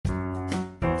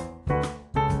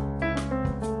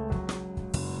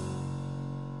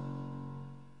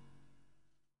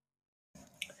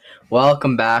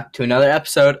Welcome back to another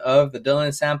episode of the Dylan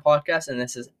and Sam podcast, and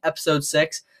this is episode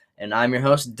 6, and I'm your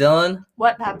host, Dylan.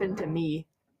 What happened to me?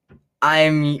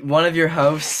 I'm one of your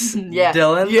hosts, Yeah.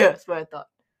 Dylan. Yeah, that's what I thought.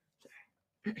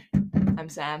 I'm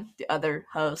Sam, the other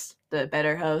host, the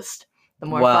better host, the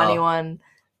more funny one,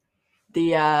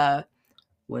 the,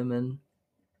 Women.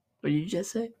 What did you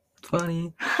just say?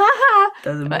 Funny.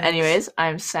 But anyways,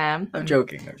 I'm Sam. I'm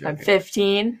joking. I'm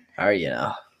 15. How are you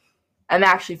now? I'm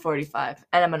actually 45,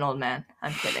 and I'm an old man.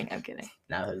 I'm kidding.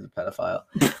 Now who's a pedophile?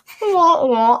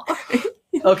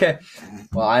 Okay.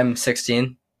 Well, I'm 16.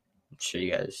 I'm sure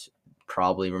you guys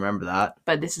probably remember that.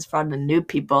 But this is for the new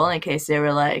people, in case they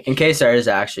were like... In case there is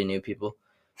actually new people.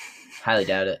 Highly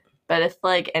doubt it. But if,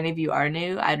 any of you are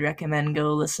new, I'd recommend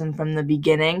go listen from the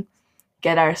beginning.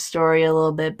 Get our story a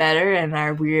little bit better and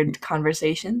our weird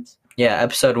conversations. Yeah,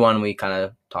 episode 1, we kind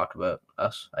of talked about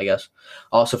us, I guess.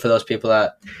 Also, for those people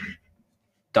that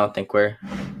don't think we're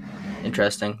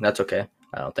interesting, that's okay.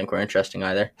 I don't think we're interesting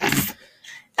either.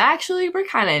 Actually, we're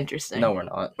kind of interesting. No, we're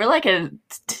not. We're like a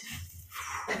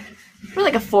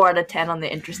 4 out of 10 on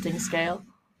the interesting scale.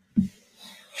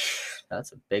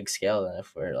 That's a big scale then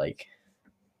if we're like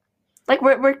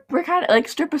we're kind of like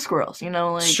stripper squirrels,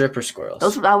 stripper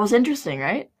squirrels. That was interesting,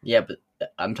 right? Yeah, but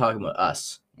I'm talking about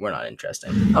us. We're not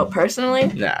interesting. Oh, personally?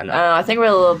 No. I think we're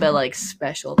a little bit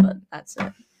special, but that's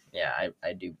it. Yeah,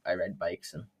 I ride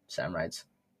bikes and Sam rides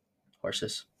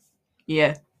horses.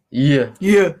 Yeah.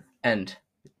 And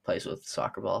plays with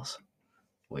soccer balls.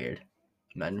 Weird.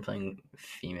 Imagine playing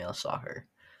female soccer.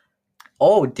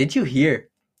 Oh, did you hear?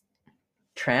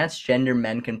 Transgender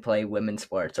men can play women's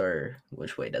sports, or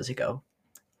which way does it go?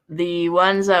 The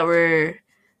ones that were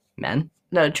men?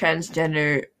 No,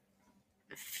 transgender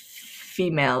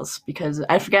females, because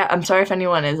I forget. I'm sorry if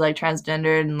anyone is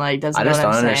transgender and doesn't. I just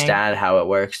don't understand how it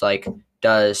works.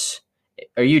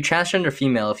 Are you transgender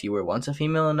female if you were once a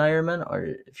female and now you're a man,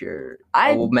 or if you're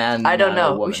a man? I don't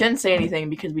know. We shouldn't say anything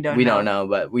because we don't. We don't know,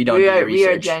 but we don't. We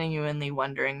are genuinely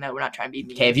wondering that. We're not trying to be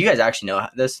mean. Okay, if you guys actually know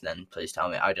this, then please tell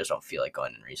me. I just don't feel like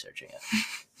going and researching it.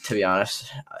 To be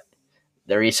honest,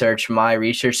 my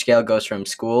research scale goes from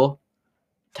school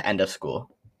to end of school.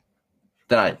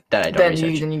 Then I don't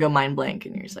research. Then you go mind blank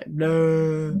and you're just like,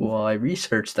 no. Well, I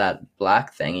researched that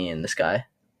black thingy in the sky.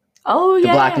 Oh,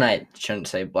 yeah. The Black Knight. Shouldn't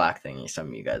say black thingy. Some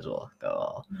of you guys will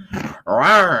go, Why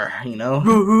are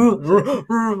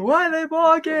they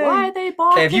barking?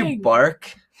 Okay, if you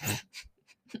bark,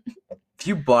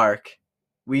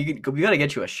 we gotta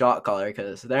get you a shot collar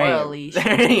because there's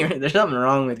something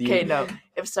wrong with you. Okay, no.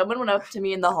 If someone went up to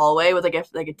me in the hallway with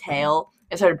a tail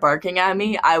and started barking at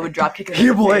me, I would drop kick him.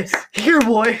 Here, boy.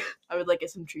 I would get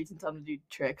some treats and tell him to do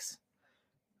tricks.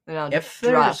 And I'll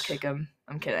drop kick him.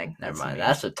 I'm kidding. Never mind.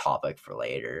 That's a topic for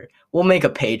later. We'll make a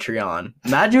Patreon.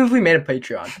 Imagine if we made a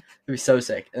Patreon. It'd be so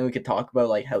sick. And we could talk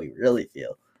about how we really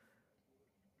feel.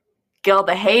 Get all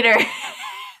the haters.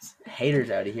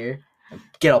 Haters out of here.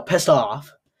 Get all pissed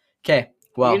off. Okay.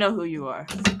 Well. You know who you are.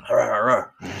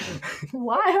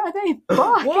 Why are they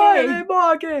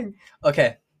barking?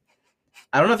 Okay.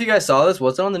 I don't know if you guys saw this.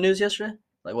 What's on the news yesterday?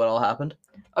 What all happened?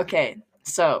 Okay.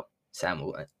 So. Sam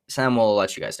will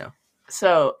let you guys know.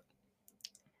 So.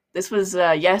 This was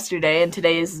yesterday, and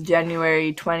today is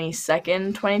January 22nd,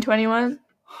 2021?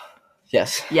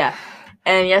 Yes. Yeah.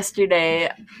 And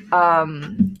yesterday,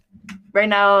 right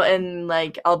now in,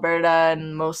 Alberta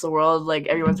and most of the world,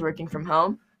 everyone's working from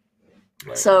home.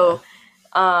 Right. So,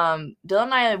 Dylan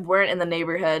and I weren't in the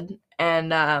neighborhood,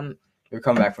 and... we're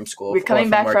coming back from school. We're coming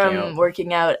back from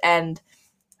working out, and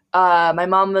my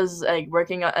mom was,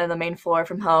 working on the main floor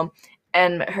from home,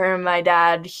 and her and my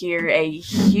dad hear a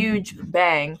huge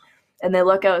bang, and they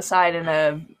look outside, and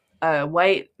a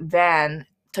white van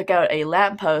took out a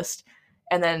lamppost,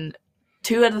 and then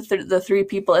two of the three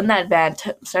people in that van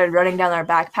started running down our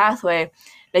back pathway,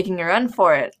 making a run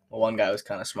for it. Well, one guy was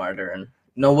kind of smarter, and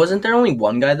no, wasn't there only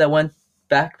one guy that went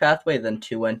back pathway, then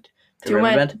two went to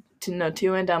Riverbend?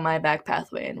 Two went down my back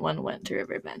pathway, and one went to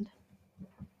Riverbend.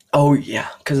 Oh yeah,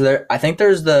 because I think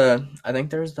there's the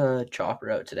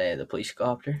chopper out today, the police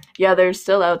copter. Yeah, they're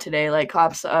still out today,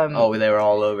 cops. Oh, they were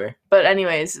all over. But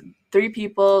anyways, 3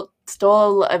 people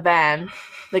stole a van,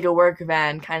 a work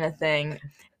van kind of thing,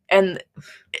 and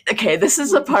okay, this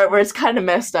is the part where it's kind of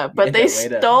messed up. But they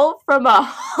stole from a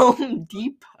Home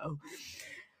Depot.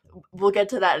 We'll get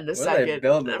to that in a second.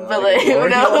 But we'll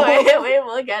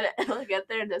get it. We'll get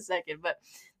there in a second. But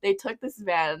they took this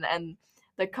van and.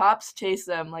 The cops chase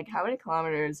them. How many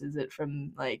kilometers is it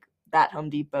from that Home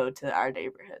Depot to our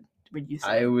neighborhood? Would you say?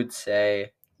 I would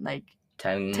say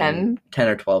 10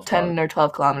 or 12. 10 or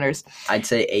 12 kilometers. I'd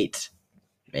say 8,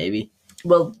 maybe.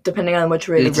 Well, depending on which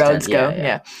way the roads go,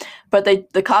 yeah. But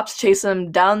the cops chase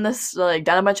them down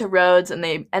down a bunch of roads, and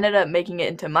they ended up making it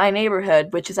into my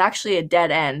neighborhood, which is actually a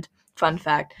dead end. Fun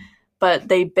fact. But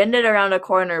they bend it around a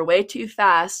corner way too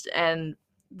fast, and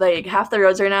like half the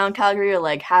roads right now in Calgary are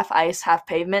like half ice, half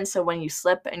pavement. So when you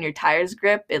slip and your tires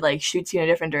grip, it like shoots you in a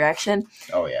different direction.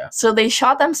 Oh yeah. So they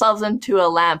shot themselves into a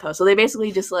lamppost. So they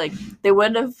basically just like they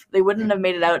wouldn't have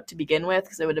made it out to begin with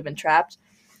because they would have been trapped.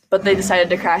 But they decided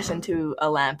to crash into a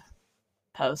lamp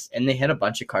post. And they hit a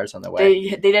bunch of cars on the way.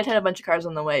 They did hit a bunch of cars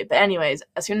on the way. But anyways,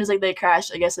 as soon as like they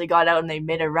crashed, I guess they got out and they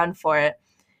made a run for it.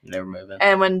 They were moving.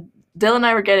 And when Dylan and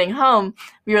I were getting home,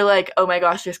 we were like, oh my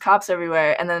gosh, there's cops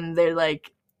everywhere. And then they're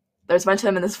like, there's a bunch of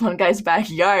them in this one guy's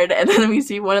backyard. And then we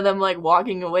see one of them like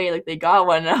walking away like they got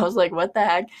one. And I was like, what the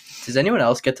heck? Does anyone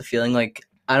else get the feeling like,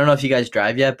 I don't know if you guys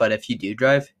drive yet, but if you do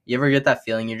drive, you ever get that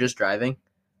feeling you're just driving?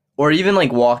 Or even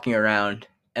like walking around.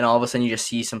 And all of a sudden, you just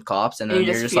see some cops, and then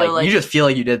you're just like, you just feel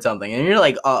like you did something, and you're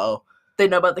like, uh-oh. They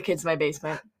know about the kids in my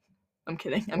basement. I'm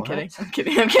kidding. I'm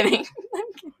kidding.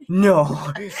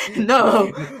 No.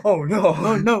 No. Oh, no.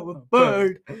 Oh, no.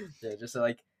 Bird. Yeah, just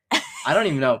like, I don't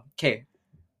even know. Okay,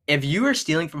 if you were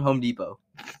stealing from Home Depot,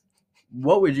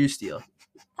 what would you steal?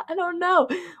 I don't know.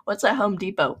 What's at Home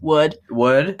Depot? Wood.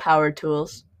 Power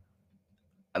tools.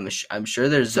 I'm sure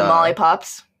there's... Some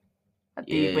lollipops.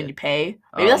 When you pay.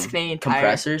 Maybe that's Canadian Tire.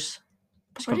 Compressors.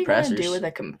 What are you going to do with a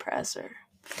compressor?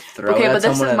 Throw okay, but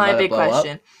this is my big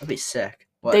question. Up? That'd be sick.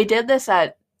 What? They did this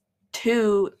at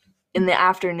 2 in the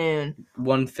afternoon.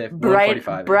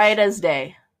 1:45. Bright as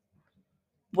day.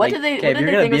 What did they think was going to happen?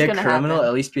 If you're going to be a criminal,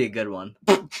 at least be a good one.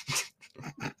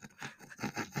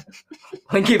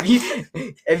 Like,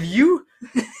 if you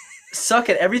suck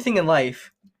at everything in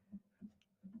life,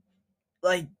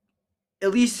 like, at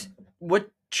least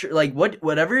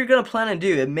whatever you're gonna plan to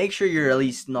do, and make sure you're at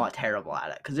least not terrible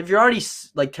at it. Because if you're already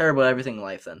like terrible at everything in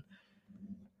life, then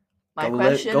go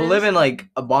live in like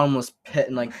a bottomless pit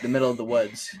in like the middle of the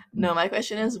woods. No, my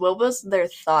question is, what was their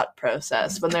thought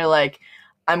process when they're like,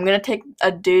 I'm gonna take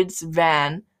a dude's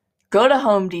van, go to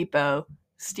Home Depot,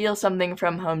 steal something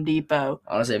from Home Depot?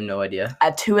 Honestly, I have no idea.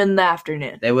 At 2 in the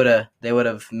afternoon. They would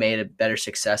have made a better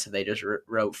success if they just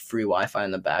wrote free Wi-Fi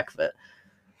in the back of it.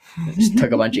 Just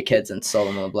took a bunch of kids and sold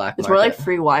them on the black market. It's more like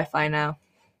free Wi-Fi now.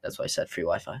 That's why I said free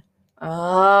Wi-Fi.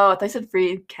 Oh, I thought I said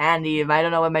free candy. I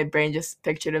don't know why my brain just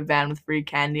pictured a van with free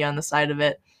candy on the side of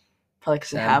it. Probably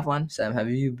because I have one. Sam, have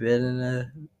you been in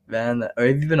a van or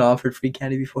have you been offered free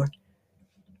candy before?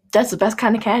 That's the best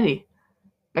kind of candy.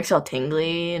 Makes it all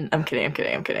tingly. And I'm kidding.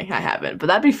 I haven't, but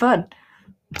that'd be fun.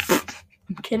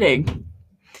 I'm kidding.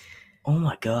 Oh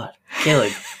my god,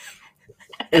 Caleb.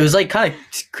 It was like kind of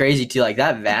crazy too, like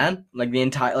that van, like the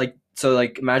entire, like, so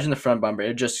like imagine the front bumper,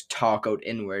 it just tacoed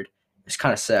inward. It's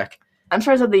kind of sick. I'm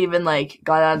surprised that they even like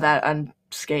got out of that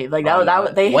unscathed. Like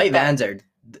they white vans are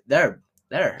they're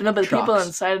no, but the people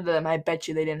inside of them, I bet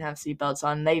you they didn't have seatbelts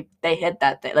on. They hit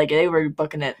that thing, like they were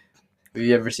booking it. Have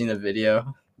you ever seen the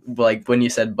video? Like when you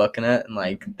said booking it and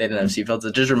like they didn't have seatbelts,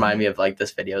 it just reminded me of like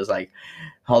this video is like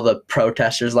all the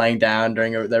protesters lying down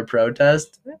during their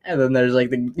protest, and then there's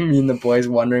like me and the boys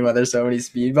wondering why there's so many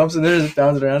speed bumps and they're just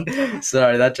bouncing around.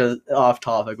 Sorry, that's just off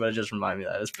topic, but it just reminded me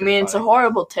of that. I mean, it's a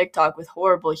horrible TikTok with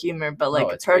horrible humor, but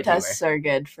like protests are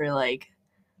good for like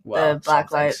the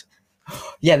Black Lives.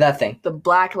 Yeah, that thing. The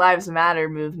Black Lives Matter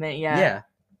movement. Yeah,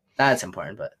 that's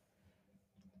important, but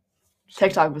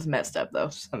TikTok was messed up though.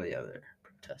 Some of the other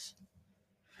protests.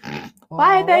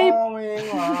 Why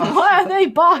are they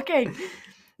barking?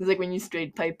 It's like when you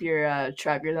straight pipe your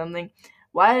truck or something.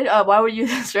 Why would you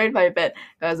straight pipe it?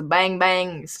 Because bang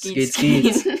bang skeet.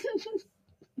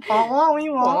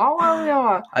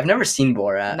 I've never seen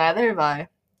Borat. Neither have I.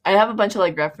 I have a bunch of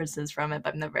like references from it,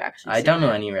 but I've never actually seen it. I don't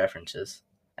know any references.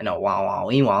 I know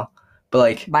wah, but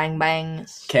like bang bang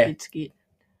skeet.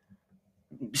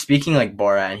 Speaking like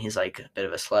Borat, and he's like a bit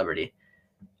of a celebrity.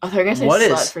 Oh, they're gonna say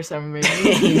slut for some reason.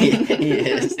 He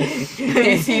is. Have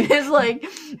you seen his like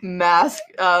mask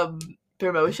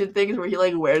promotion things where he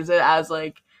like wears it as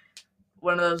like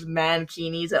one of those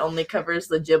mankinis that only covers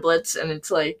the giblets, and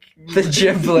it's like the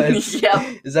giblets.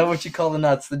 Yep. Is that what you call the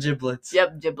nuts? The giblets.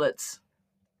 Yep, giblets.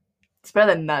 It's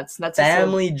better than nuts. Nuts.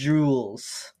 Family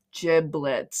jewels.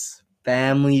 Giblets.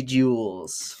 Family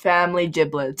jewels. Family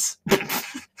giblets.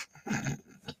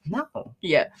 No.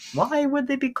 Yeah. Why would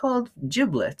they be called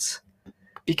giblets?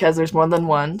 Because there's more than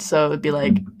one, so it'd be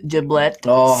like giblet.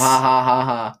 Oh,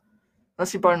 ha.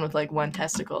 Unless you're born with like one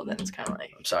testicle, then it's kind of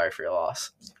like. I'm sorry for your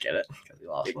loss. Get it? Because you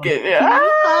lost one.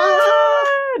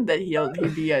 That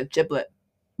he'd be a giblet.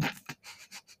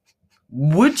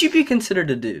 Would you be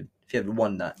considered a dude if you had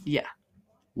one nut? Yeah.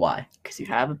 Why? Because you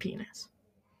have a penis.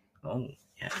 Oh,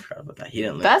 yeah, I forgot about that. He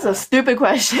didn't live That's that. a stupid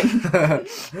question.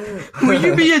 Would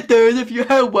you be a third if you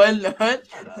had one nut?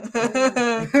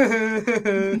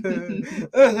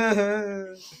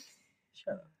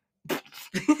 Shut up.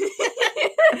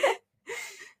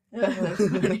 That's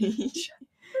funny.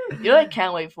 You know what I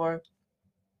can't wait for?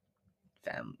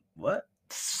 What?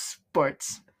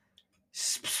 Sports.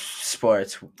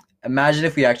 Sports. Imagine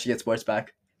if we actually get sports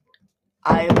back.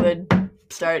 I would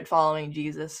start following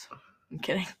Jesus. I'm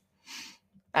kidding.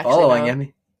 Actually, Following no.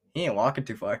 him? He ain't walking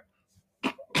too far.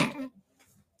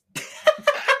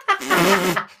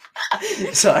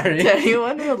 Sorry. To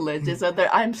anyone religious out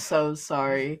there, I'm so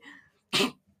sorry.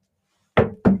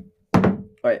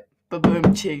 Wait.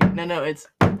 Ba-boom ching. No, it's...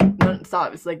 No,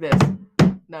 stop. It's like this.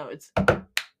 No, it's...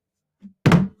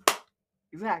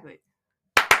 Exactly.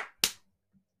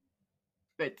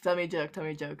 Wait, tell me a joke. Tell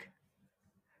me a joke.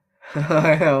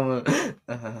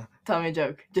 Tell me a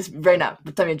joke. Just right now.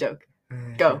 Tell me a joke.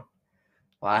 Go.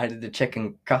 Why did the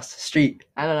chicken cross the street?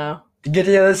 I don't know. To get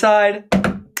to the other side.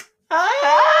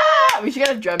 We should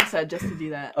get a drum set just to do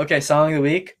that. Okay, song of the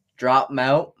week. Drop 'Em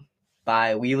Out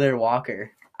by Wheeler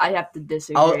Walker. I have to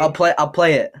disagree. I'll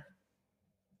play it.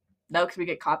 No, because we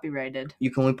get copyrighted.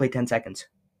 You can only play 10 seconds.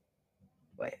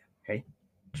 Wait, ready?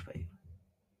 Just wait.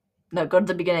 No, go to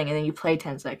the beginning and then you play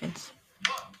 10 seconds.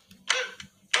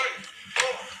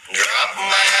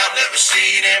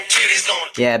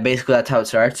 Yeah, basically that's how it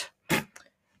starts.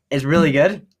 It's really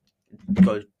good. It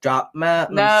goes, drop 'em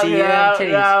out, let me see them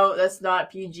titties. No, that's not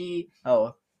PG.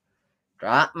 Oh.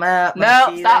 Drop 'em out, No, let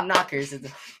me see stop. them knockers. It's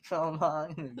so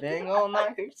long, big old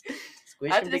knockers.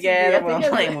 Squish I them disagree. together I while I'm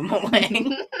think playing with my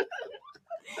wing.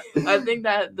 I think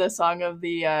that the song of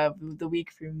the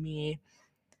week for me,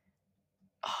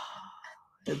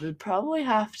 it would probably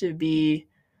have to be,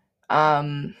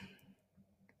 actually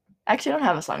I don't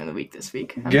have a song of the week this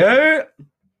week. Yeah.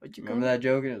 What'd you Remember that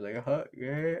joke? It was like,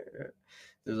 yeah.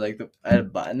 It was like, I had a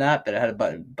button app, but it had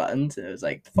buttons, and it was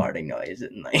like farting noise.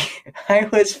 And like, I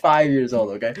was 5 years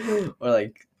old, okay? Or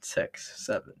like 6,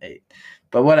 7, 8.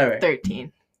 But whatever.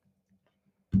 13.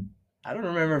 I don't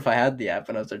remember if I had the app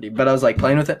when I was 13, but I was like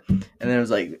playing with it, and then it was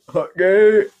like,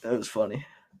 okay. That was funny.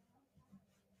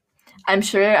 I'm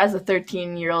sure as a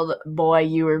 13-year-old boy,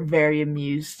 you were very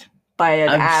amused by an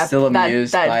app still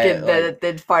amused by it, that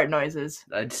did fart noises.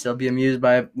 I'd still be amused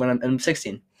by it when I'm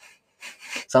 16.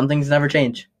 Some things never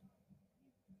change.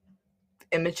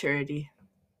 Immaturity.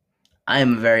 I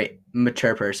am a very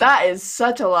mature person. That is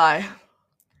such a lie.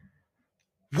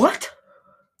 What?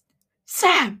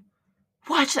 Sam,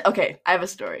 watch that. Okay, I have a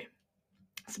story.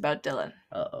 It's about Dylan.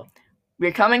 Uh-oh.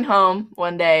 We're coming home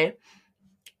one day,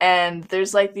 and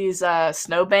there's like these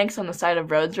snowbanks on the side of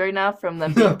roads right now from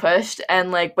them being pushed,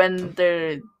 and like when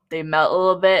they melt a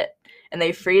little bit and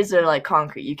they freeze, they're like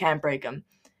concrete. You can't break them.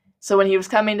 So when he was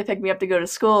coming to pick me up to go to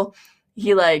school,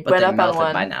 he like went up on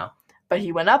one. By now. But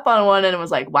he went up on one and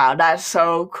was like, wow, that's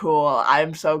so cool.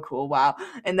 I'm so cool. Wow.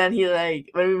 And then he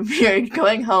like, when we were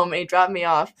going home and he dropped me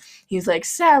off, he's like,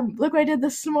 Sam, look what I did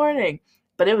this morning.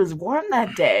 But it was warm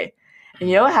that day. And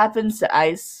you know what happens to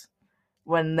ice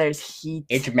when there's heat?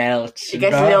 It melts. It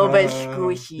gets a little bit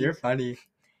squishy. You're funny.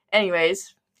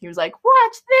 Anyways, he was like,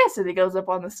 watch this. And he goes up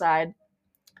on the side.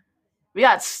 We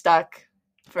got stuck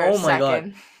for a second.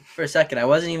 God. For a second, I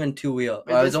wasn't even two-wheel.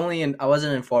 I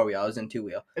wasn't in four-wheel. I was in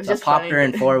two-wheel. It was so just I popped her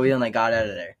in funny. four-wheel and I got out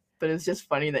of there. But it was just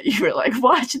funny that you were like,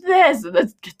 watch this, and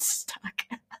then get stuck.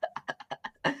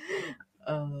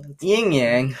 Yin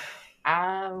yang.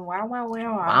 Wow. Wow, wow,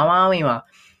 wow.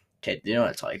 Okay, do you know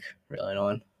what it's like? Really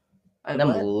annoying. Them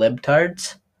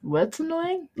libtards. What's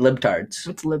annoying? Libtards.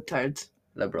 What's libtards?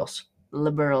 Liberals.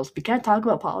 Liberals. We can't talk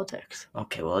about politics.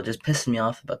 Okay, well, it just pisses me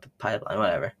off about the pipeline.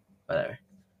 Whatever.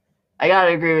 I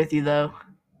gotta agree with you, though.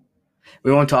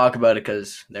 We won't talk about it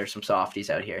because there's some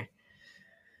softies out here.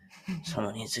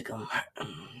 Someone needs to come, not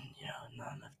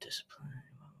enough discipline.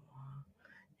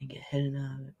 You get hit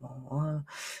enough.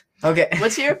 Okay.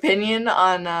 What's your opinion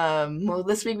on, well,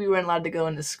 this week we weren't allowed to go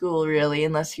into school, really,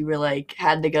 unless you were, like,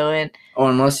 had to go in.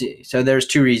 Oh, so there's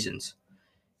 2 reasons.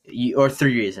 Or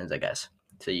 3 reasons, I guess.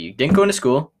 So you didn't go into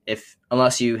school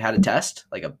unless you had a test,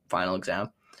 like a final exam.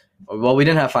 Well, we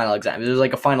didn't have final exams. It was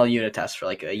like a final unit test for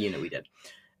like a unit we did.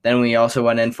 Then we also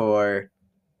went in for,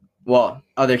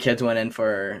 other kids went in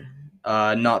for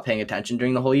not paying attention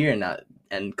during the whole year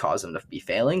and caused them to be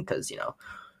failing because,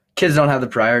 kids don't have the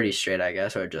priorities straight, I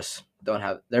guess, or just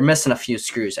they're missing a few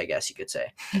screws, I guess you could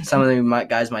say. Some of the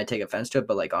guys might take offense to it,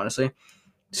 but like, honestly,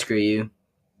 screw you.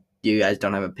 You guys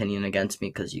don't have an opinion against me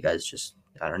because you guys just,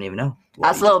 I don't even know.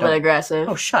 That's a little bit aggressive.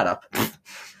 Oh, shut up.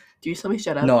 Do you tell me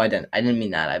shut up? No, I didn't. I didn't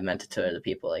mean that. I meant it to the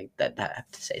people like that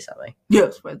have to say something. Yeah,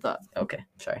 that's what I thought. Okay,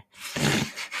 sorry.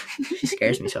 She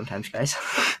scares me sometimes, guys.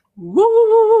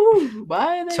 Woo!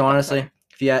 Why? So honestly,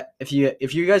 if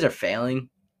you guys are failing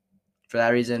for that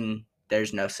reason,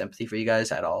 there's no sympathy for you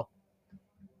guys at all.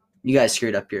 You guys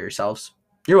screwed up yourselves.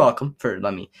 You're welcome for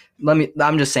let me.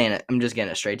 I'm just saying it. I'm just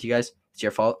getting it straight to you guys. It's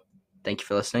your fault. Thank you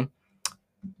for listening.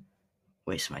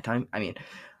 Waste my time. I mean,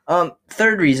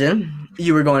 third reason,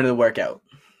 you were going to the workout.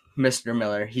 Mr.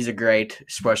 Miller, he's a great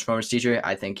sports performance teacher.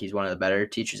 I think he's one of the better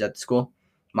teachers at the school.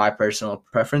 My personal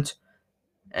preference.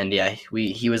 And yeah,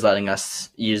 he was letting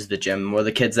us use the gym. Well,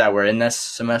 the kids that were in this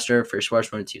semester for sports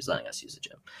performance, he was letting us use the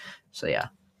gym. So yeah,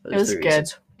 it was good.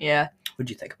 Reasons. Yeah. What'd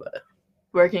you think about it?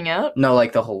 Working out? No,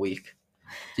 like the whole week.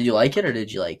 Did you like it, or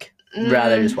did you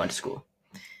rather just went to school?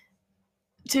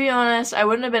 To be honest, I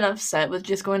wouldn't have been upset with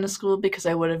just going to school because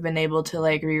I would have been able to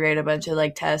rewrite a bunch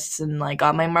of tests and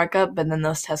got my markup, but then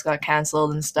those tests got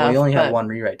canceled and stuff. Well, you only had one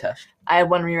rewrite test. I had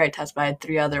one rewrite test, but I had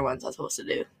 3 other ones I was supposed to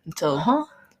do until.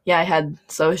 Yeah, I had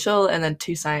social and then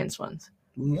 2 science ones.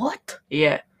 What?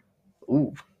 Yeah.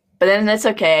 Ooh. But then it's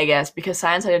okay, I guess, because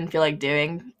science I didn't feel like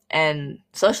doing, and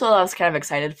social I was kind of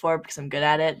excited for because I'm good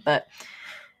at it, but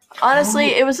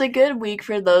honestly, it was a good week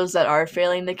for those that are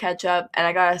failing to catch up, and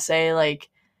I gotta say,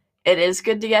 it is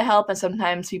good to get help, and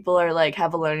sometimes people are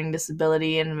have a learning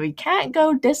disability, and we can't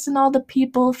go dissing all the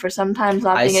people for sometimes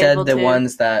not being able to. I said the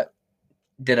ones that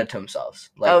did it to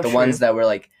themselves. Ones that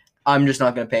were I'm just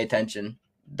not going to pay attention.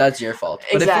 That's your fault.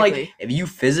 Exactly. But if you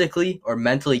physically or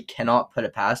mentally cannot put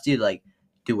it past you to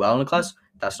do well in the class,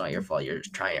 that's not your fault. You're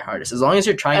just trying your hardest. As long as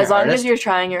you're trying your hardest. As long as you're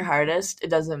trying your hardest, it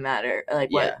doesn't matter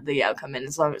what the outcome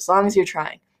is. As long as you're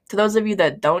trying. To those of you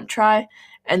that don't try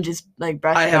and just brush it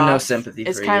off, I have no sympathy for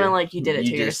you. It's kind of like you did it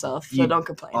to yourself, so don't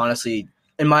complain. Honestly,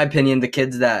 in my opinion, the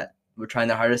kids that were trying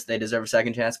their hardest, they deserve a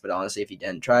second chance. But honestly, if you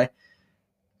didn't try,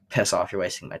 piss off. You're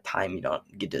wasting my time.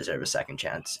 You deserve a second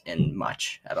chance in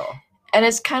much at all. And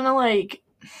it's kind of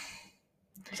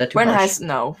is that too harsh?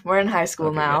 We're in high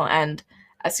school now, and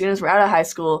as soon as we're out of high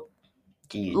school,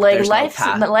 life's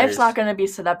not going to be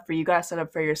set up for you. You got to set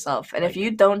up for yourself. And if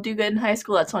you don't do good in high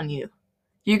school, that's on you.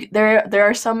 There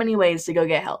are so many ways to go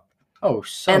get help. Oh,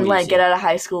 so and easy. Get out of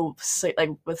high school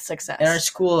with success. And our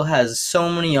school has so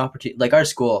many opportunities. Our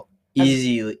school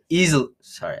easily.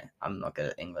 Sorry, I'm not good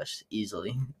at English.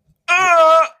 Easily.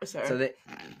 Sorry. So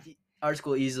our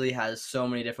school easily has so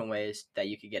many different ways that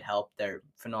you could get help. They're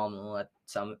phenomenal at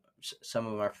some of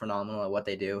them are phenomenal at what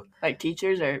they do.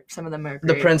 Teachers, or some of them are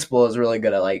great. The principal is really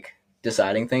good at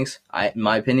deciding things. In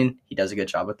my opinion, he does a good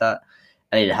job with that,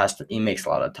 and he makes a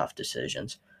lot of tough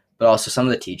decisions. But also some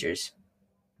of the teachers,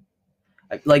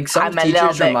 some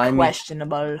teachers remind me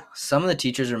questionable. Some of the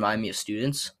teachers remind me of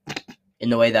students, in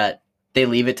the way that they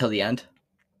leave it till the end.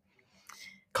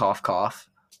 Cough, cough.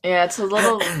 Yeah, it's a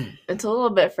little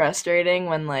bit frustrating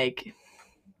when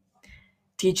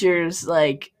teachers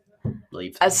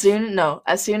leave as soon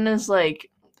as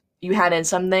you hand in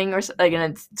something or and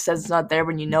it says it's not there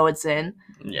when you know it's in.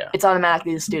 Yeah, it's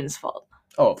automatically the student's fault.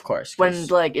 Oh, of course. When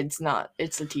it's not,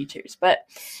 it's the teachers. But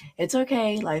it's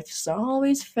okay. Life's not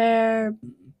always fair,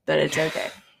 but it's okay.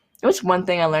 It was one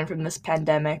thing I learned from this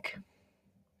pandemic,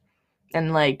 and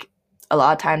a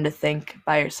lot of time to think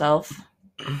by yourself.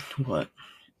 What?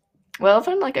 Well, I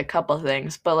found a couple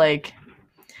things, but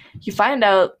you find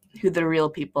out who the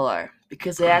real people are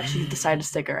because they actually decide to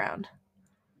stick around,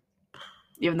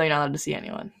 even though you're not allowed to see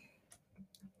anyone.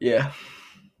 Yeah.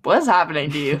 What's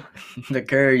happening to you? The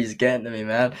curry's getting to me,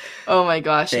 man. Oh my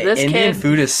gosh, this Indian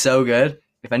food is so good.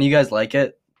 If any of you guys like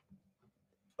it,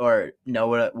 or know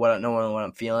what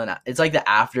I'm feeling, it's like the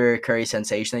after curry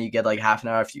sensation that you get half an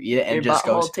hour after you eat it, and your it just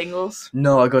goes tingles.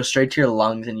 No, it goes straight to your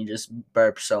lungs, and you just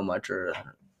burp so much, or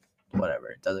whatever.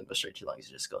 It doesn't go straight to your lungs;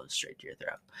 it just goes straight to your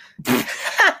throat.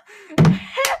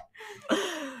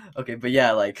 Okay, but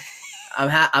yeah,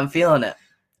 I'm feeling it,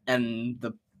 and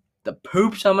the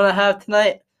poops I'm gonna have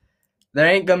tonight, there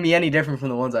ain't gonna be any different from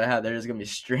the ones I had. They're just gonna be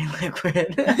straight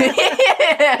liquid.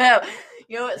 Yeah.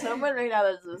 You know what? Someone right now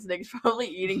that's listening is probably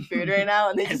eating food right now,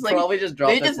 and they just probably just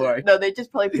dropped their fork. No, they just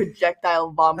probably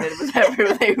projectile vomited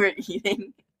whatever they were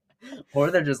eating. Or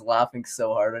they're just laughing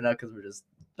so hard right now because we're just.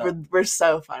 We're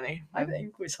so funny. I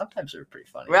think sometimes we're pretty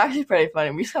funny. We're actually pretty funny.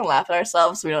 We just kind of laugh at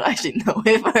ourselves, so we don't actually know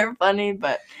if we're funny.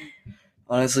 But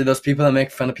honestly, those people that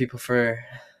make fun of people for,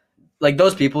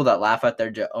 those people that laugh at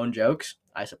their own jokes,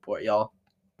 I support y'all.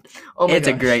 Oh my gosh. It's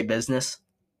a great business.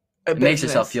 It makes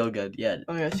yourself feel good. Yeah.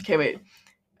 Oh my gosh. Okay, wait.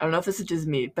 I don't know if this is just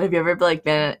me, but have you ever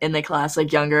been in the class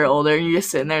younger or older, and you're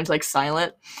just sitting there and it's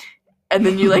silent, and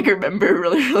then you like remember a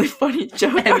really, really funny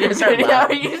joke And on you your start video,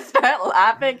 laughing. you start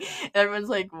laughing, and everyone's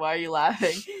like, why are you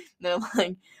laughing? And I'm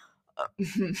like,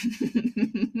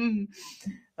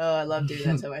 oh, I love doing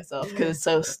that to myself because it's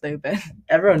so stupid.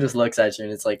 Everyone just looks at you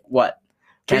and it's like, what?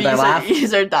 Can't I laugh? You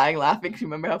start dying laughing because you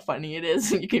remember how funny it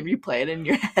is and you can replay it in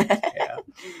your head. Yeah.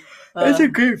 It's a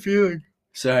great feeling.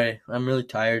 Sorry, I'm really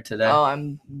tired today. Oh,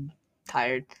 I'm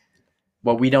tired.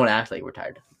 Well, we don't act like we're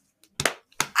tired.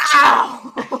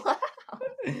 Ow!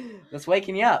 That's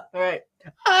waking you up. All right.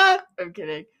 I'm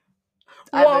kidding.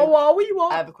 I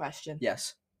have a question.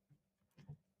 Yes.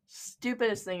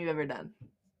 Stupidest thing you've ever done.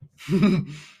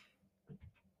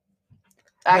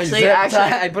 Actually,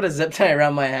 I put a zip tie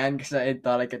around my hand because I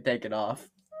thought I could take it off.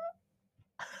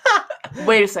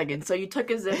 Wait a second. So you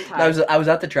took a zip tie. I was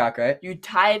at the track, right? You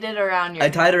tied it around your. I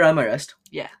tied it around my wrist.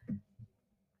 Yeah.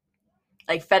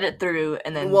 Like fed it through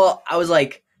and then. Well, I was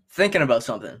like thinking about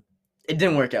something. It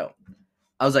didn't work out.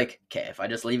 I was like, okay, if I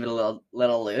just leave it a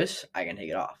little loose, I can take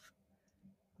it off.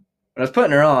 When I was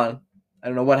putting her on, I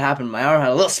don't know what happened. My arm had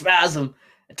a little spasm.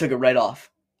 I took it right off.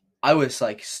 I was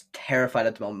like terrified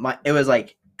at the moment. It was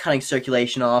like cutting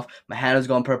circulation off. My hand was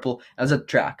going purple. I was at the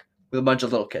track with a bunch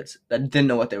of little kids that didn't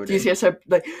know what they were doing. Do you see us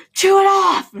like, chew it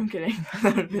off? I'm kidding.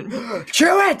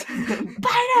 Chew it!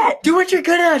 Bite it! Do what you're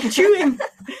good at, chewing!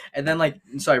 And then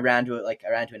so I ran to it,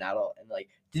 I ran to an adult and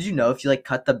did you know if you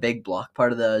cut the big block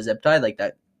part of the zip tie,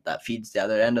 that feeds the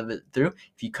other end of it through,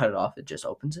 if you cut it off, it just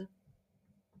opens it?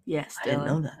 Yes, I didn't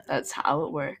know that. That's how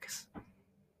it works.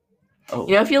 Oh.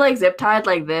 You know, if you zip tied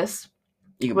like this,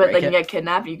 you can get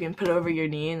kidnapped, you can put it over your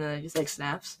knee and then it just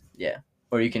snaps. Yeah.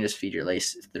 Or you can just feed your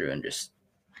lace through and just.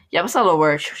 Yeah, that's how it'll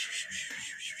work.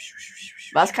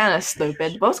 That's kind of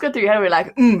stupid. Both go through your head and we're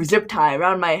like, zip tie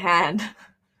around my hand.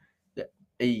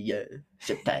 Yeah,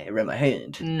 zip tie around my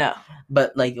hand. No.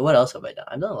 But what else have I done?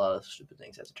 I've done a lot of stupid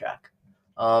things at the track.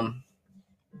 Thought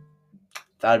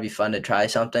it'd be fun to try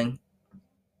something.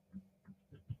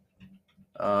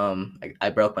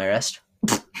 I broke my wrist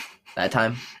that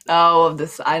time. Oh,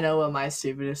 I know what my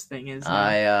stupidest thing is.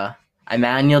 Now. I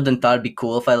manualed and thought it'd be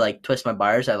cool if I twist my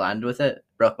bars. I landed with it,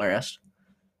 broke my wrist.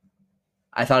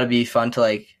 I thought it'd be fun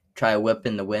to try a whip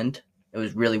in the wind. It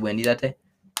was really windy that day.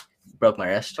 Broke my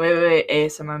wrist. Wait,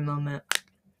 ASMR moment.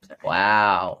 Sorry.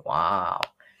 Wow.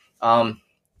 I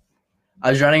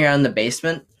was running around the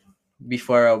basement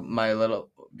before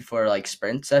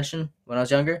sprint session when I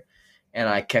was younger, and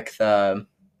I kicked the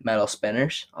metal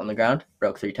spinners on the ground,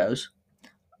 broke 3 toes.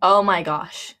 Oh my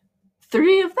gosh.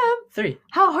 3 of them? 3.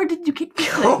 How hard did you kick these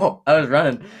things? I was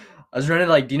running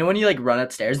do you know when you run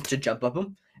upstairs to jump up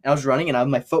them? And I was running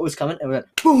and my foot was coming and it went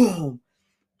boom,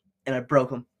 and I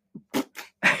broke them.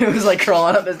 It was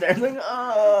crawling up the stairs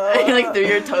oh. And,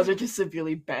 your toes are just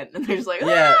severely bent and they're just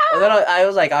yeah. And then I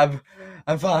was like, I'm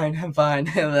fine. And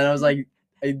then I was I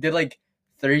did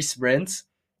 3 sprints.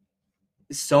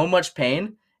 So much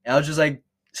pain. And I was just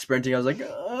sprinting. I was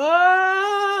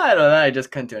I don't know. I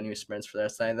just couldn't do any sprints for the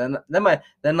rest of the time.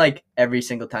 Then every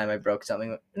single time I broke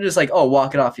something, I'm just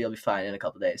walk it off. You'll be fine in a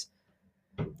couple of days.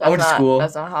 I went to school.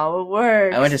 That's not how it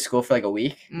works. I went to school for a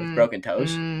week with broken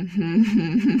toes.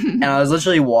 Mm-hmm. And I was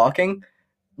literally walking.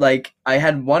 I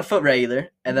had one foot regular,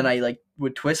 and then I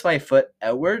would twist my foot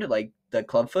outward, the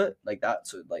club foot, that.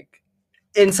 So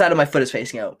inside of my foot is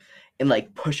facing out,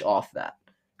 and push off the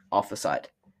side.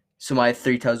 So my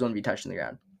 3 toes wouldn't be touching the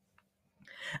ground.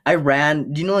 I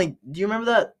ran. Do you remember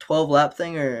that 12 lap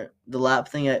thing or the lap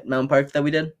thing at Mountain Park that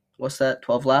we did? What's that?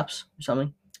 12 laps or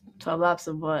something? 12 laps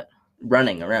of what?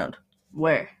 Running around.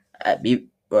 Where? At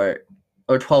or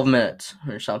 12 minutes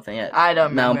or something at I don't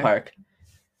remember. Mountain Park.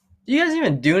 Do you guys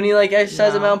even do any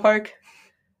exercise at Mountain Park?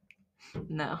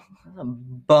 No. That's a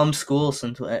bum school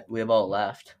since we have all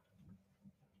left.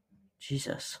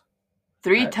 Jesus.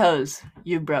 3 toes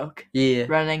you broke. Yeah.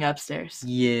 Running upstairs.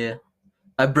 Yeah.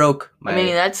 I broke my. I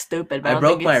mean, that's stupid. But I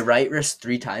broke my right wrist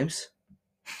 3 times,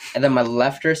 and then my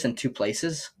left wrist in 2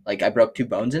 places. I broke 2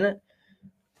 bones in it.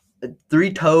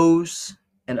 3 toes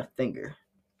and a finger.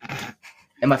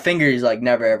 And my finger is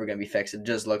never ever gonna be fixed. It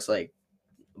just looks like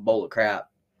a bowl of crap.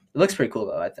 It looks pretty cool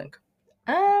though, I think.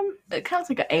 It kind of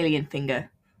like an alien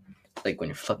finger. When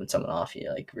you're flipping someone off,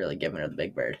 you really giving her the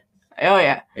big bird. Oh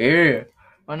yeah. Yeah.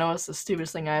 Wanna know what's the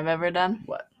stupidest thing I've ever done?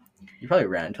 What? You probably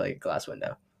ran into a glass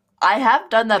window. I have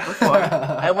done that before.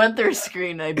 I went through a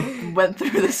screen. I went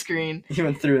through the screen. You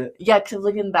went through it? Yeah, because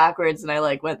looking backwards, and I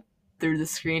went through the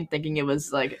screen thinking it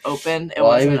was open. It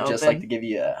wasn't I would open. just to give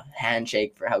you a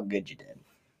handshake for how good you did.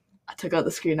 I took out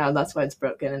the screen now. That's why it's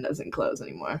broken and doesn't close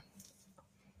anymore.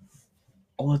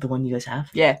 Oh, the one you guys have?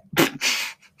 Yeah.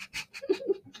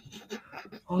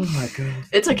 Oh my god.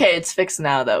 It's okay. It's fixed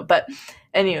now though. But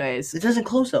anyways, It doesn't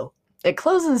close though. It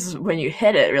closes when you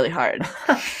hit it really hard.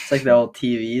 It's like the old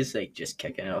TVs, like just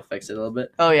kicking it, it'll fix it a little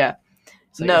bit. Oh yeah.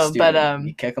 Like no, but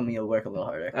you kick them, you'll work a little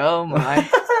harder. Oh my.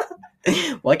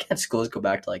 Why can't schools go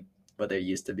back to like what there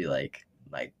used to be like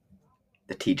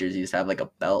the teachers used to have like a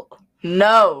belt?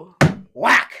 No.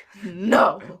 Whack.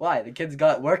 No. Why? The kids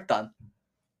got work done.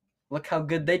 Look how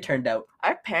good they turned out.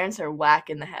 Our parents are whack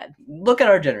in the head. Look at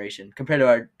our generation compared to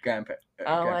our grandparents.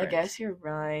 I guess you're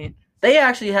right. They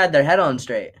actually had their head on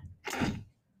straight.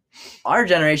 Our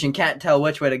generation can't tell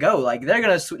which way to go. Like they're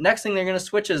gonna next thing they're gonna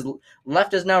switch is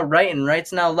left is now right and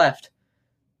right's now left.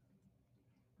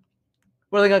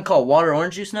 What are they gonna call water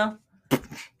orange juice now?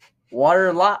 Water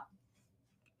a lot.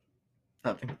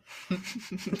 Nothing.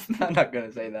 I'm not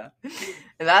gonna say that.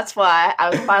 And that's why I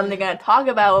was finally gonna talk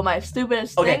about what my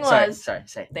stupidest thing was. Sorry.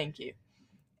 Say. Thank you.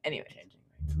 Anyway.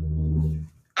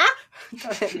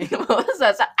 Don't hit me. What was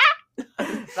that?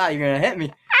 Nah, you're gonna hit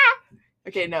me.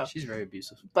 Okay, no. She's very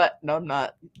abusive. But no, I'm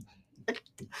not.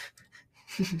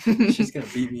 She's gonna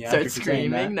beat me after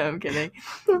screaming. No, I'm kidding.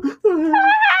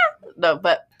 No,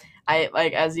 but I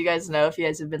as you guys know, if you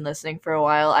guys have been listening for a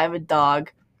while, I have a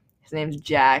dog. His name's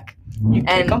Jack. You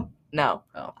kick him? No.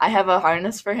 Oh. I have a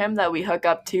harness for him that we hook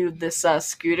up to this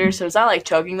scooter, so it's not like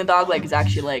choking the dog. Like it's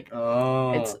actually like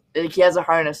it's like he has a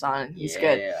harness on. He's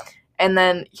good. Yeah. And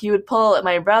then he would pull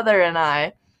my brother and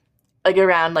I like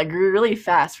around like really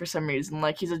fast for some reason.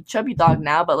 Like he's a chubby dog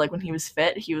now, but like when he was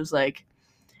fit, he was like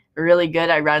really good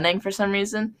at running for some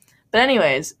reason. But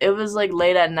anyways, it was like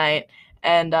late at night,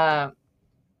 and I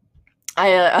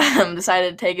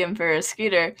decided to take him for a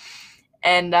scooter.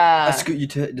 And you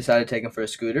decided to take him for a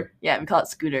scooter? Yeah, we call it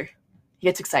scooter. He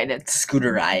gets excited.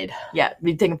 Scooter ride. Yeah,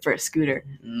 we take him for a scooter.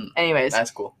 Anyways, that's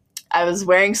cool. I was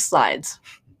wearing slides,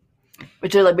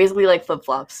 which are like basically like flip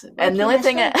flops, and the only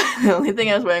thing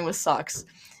I was wearing was socks.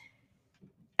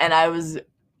 And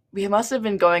we must have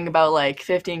been going about like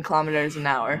 15 kilometers an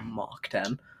hour. Mach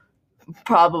 10.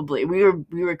 Probably. We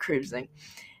were cruising.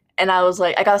 And I was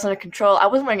like, I got this under control. I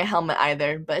wasn't wearing a helmet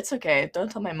either, but it's okay.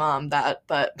 Don't tell my mom that.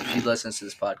 But she listens to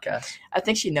this podcast. I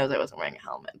think she knows I wasn't wearing a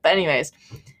helmet. But anyways,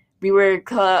 we're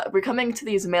coming to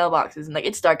these mailboxes, and like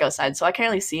it's dark outside, so I can't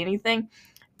really see anything.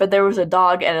 But there was a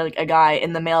dog and like a guy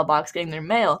in the mailbox getting their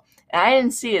mail, and I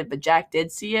didn't see it, but Jack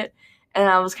did see it. And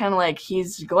I was kind of like,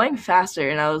 he's going faster,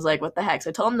 and I was like, what the heck? So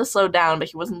I told him to slow down, but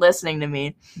he wasn't listening to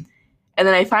me. And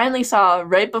then I finally saw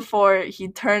right before he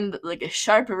turned like a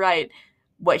sharp right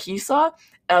what he saw,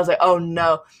 and I was like, oh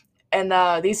no. And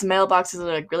these mailboxes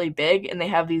are like really big, and they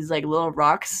have these like little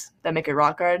rocks that make a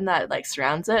rock garden that like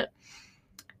surrounds it.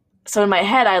 So in my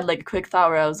head I had like a quick thought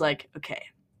where I was like, okay,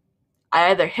 I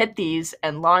either hit these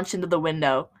and launch into the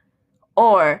window,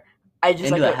 or I just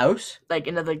into the house, like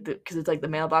into like because it's like the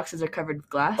mailboxes are covered with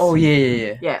glass. Oh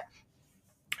yeah.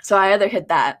 So I either hit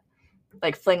that,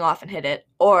 like fling off and hit it,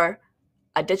 or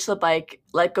I ditch the bike,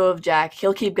 let go of Jack.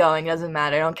 He'll keep going. It doesn't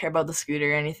matter. I don't care about the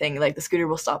scooter or anything. Like, the scooter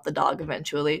will stop the dog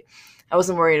eventually. I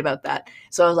wasn't worried about that.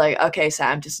 So I was like, okay,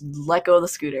 Sam, just let go of the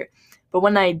scooter. But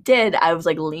when I did, I was,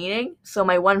 like, leaning. So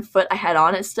my one foot I had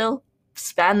on it still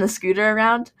span the scooter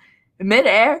around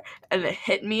midair, and it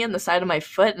hit me on the side of my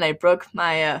foot, and I broke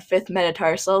my fifth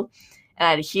metatarsal, and I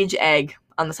had a huge egg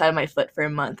on the side of my foot for a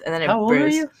month. And then it How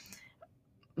bruised.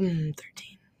 old are you?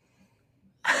 13.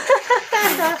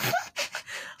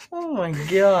 Oh my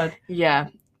god. Yeah.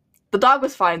 The dog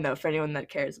was fine though, for anyone that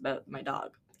cares about my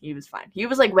dog. He was fine. He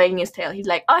was like wagging his tail. He's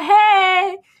like, oh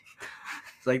hey.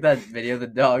 It's like that video of the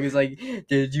dog is like,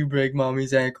 did you break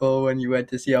mommy's ankle when you went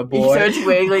to see a boy? He starts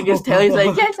wiggling his tail. He's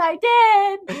like, yes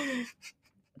I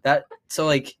did. So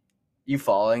like you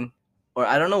falling, or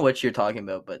I don't know what you're talking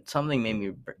about, but something made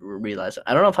me realize.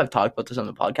 I don't know if I've talked about this on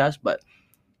the podcast, but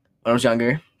when I was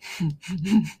younger,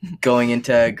 going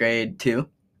into grade 2,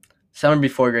 summer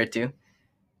before grade 2,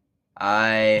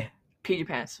 I peed your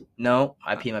pants. No,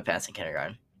 I peed my pants in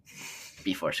kindergarten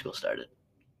before school started.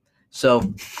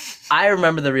 So I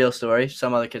remember the real story.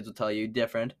 Some other kids will tell you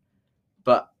different,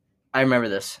 but I remember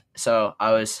this. So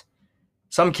I was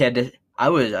some kid. I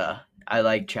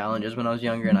liked challenges when I was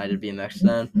younger, and I did BMX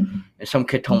then. And some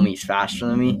kid told me he's faster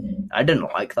than me. I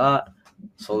didn't like that.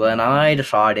 So then I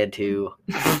decided to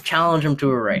challenge him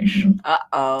to a race.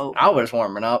 Uh-oh. I was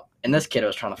warming up, and this kid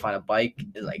was trying to find a bike.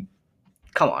 It's like,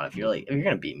 come on, if you're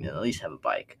gonna beat me, at least have a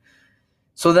bike.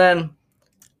 So then,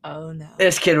 oh no,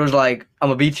 this kid was like, I'm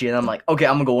gonna beat you, and I'm like, okay,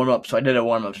 I'm gonna go warm up. So I did a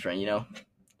warm up sprint.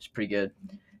 It's pretty good.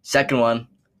 Second one,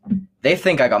 they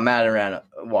think I got mad and ran,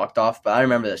 walked off, but I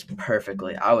remember this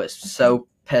perfectly. I was so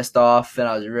pissed off, and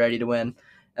I was ready to win,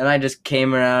 and I just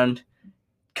came around,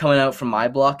 coming out from my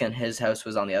block, and his house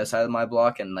was on the other side of my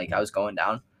block, and like I was going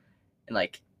down, and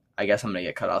like I guess I'm gonna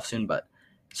get cut off soon, but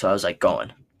so I was like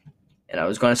going, and I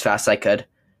was going as fast as I could.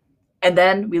 And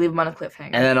then we leave him on a cliffhanger.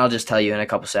 And then I'll just tell you in a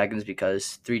couple seconds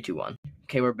because 3, 2, 1.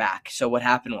 Okay, we're back. So what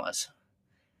happened was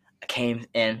I came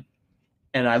in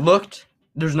and I looked.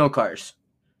 There's no cars.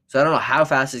 So I don't know how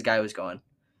fast this guy was going.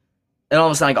 And all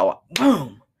of a sudden I go,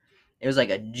 boom. It was like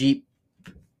a Jeep.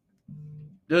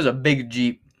 There was a big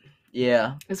Jeep.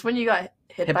 Yeah. It's when you got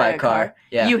hit by a car.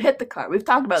 Yeah. You hit the car. We've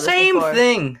talked about this before. Same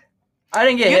thing. I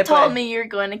didn't get hit by... You told me you were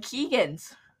going to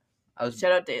Keegan's.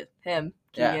 Shout out to him,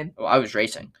 Keegan. Yeah. Well, I was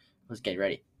racing. I was getting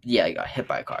ready. Yeah, I got hit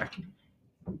by a car.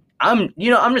 I'm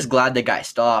just glad the guy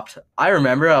stopped. I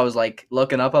remember I was like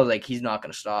looking up. I was like, he's not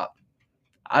gonna stop.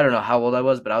 I don't know how old I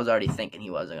was, but I was already thinking he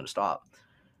wasn't gonna stop.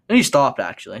 And he stopped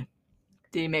actually.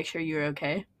 Did he make sure you were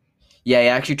okay? Yeah, he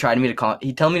actually tried me to calm.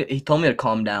 He told me to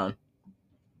calm down.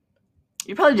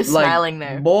 You're probably just smiling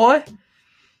there. Boy.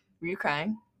 Were you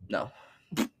crying? No.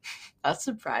 That's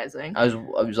surprising. I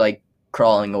was like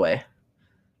crawling away.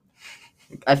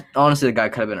 Honestly, the guy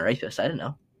could have been a rapist. I don't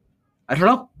know.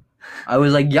 I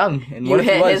was like young. And you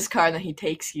hit his car and then he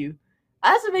takes you.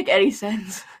 That doesn't make any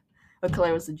sense. What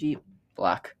color was the Jeep?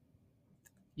 Black.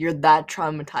 You're that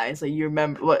traumatized that you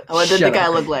remember. What did the guy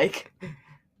look like?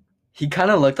 He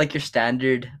kind of looked like your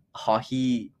standard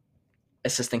hockey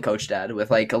assistant coach dad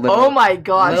with like a little... Oh my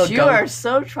gosh, you are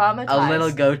so traumatized. A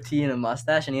little goatee and a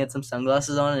mustache, and he had some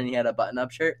sunglasses on, and he had a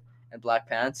button-up shirt and black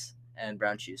pants and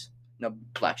brown shoes. No,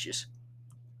 black shoes.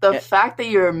 The fact that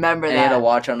you remember that. He had a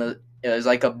watch on it was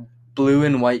like a blue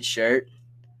and white shirt.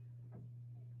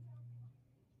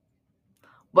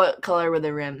 What color were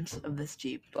the rims of this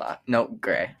Jeep? Black. No,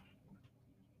 gray.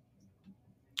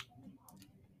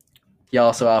 He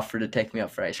also offered to take me out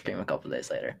for ice cream a couple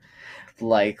days later.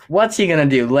 Like, what's he gonna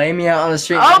do? Lay me out on the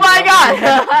street? Oh my god!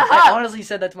 I honestly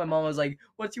said that to my mom. I was like,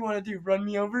 "What do you want to do? Run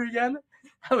me over again?"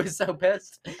 I was so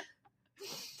pissed.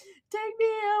 Take me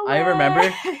away.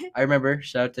 I remember.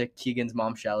 Shout out to Keegan's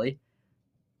mom, Shelly.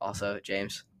 Also,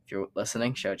 James, if you're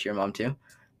listening, shout out to your mom too.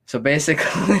 So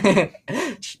basically,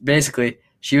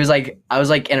 she was like, I was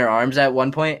like in her arms at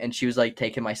one point, and she was like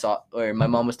taking my sock, or my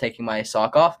mom was taking my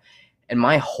sock off, and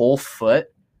my whole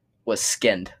foot was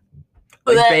skinned.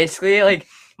 Like basically, like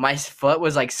my foot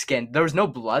was like skinned. There was no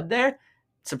blood there.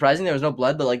 Surprisingly, there was no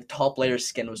blood, but like the top layer of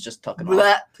skin was just tucking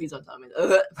off. Please don't tell me.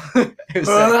 It was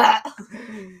sick.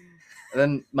 And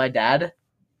then my dad,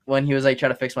 when he was like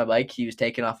trying to fix my bike, he was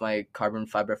taking off my carbon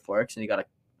fiber forks, and he got a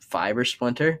fiber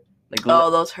splinter. Like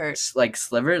those hurt. Like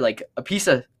sliver, like a piece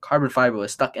of carbon fiber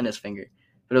was stuck in his finger.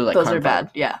 But it was like those are bad.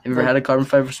 Fiber. Yeah. Have you ever had a carbon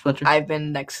fiber splinter? I've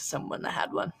been next to someone that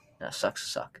had one. Yeah, sucks to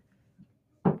suck.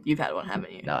 You've had one,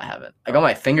 haven't you? No, I haven't. I got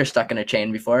my finger stuck in a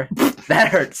chain before. That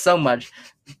hurt so much.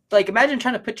 Like, imagine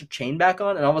trying to put your chain back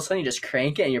on, and all of a sudden you just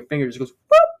crank it, and your finger just goes,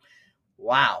 whoop!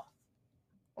 Wow.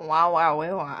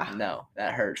 Wow. No,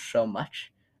 that hurt so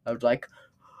much. I was like,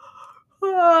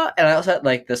 ah. And I also had,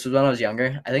 like, this was when I was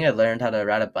younger. I think I learned how to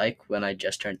ride a bike when I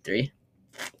just turned 3.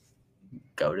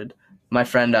 Goated. My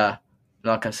friend, I'm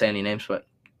not going to say any names, but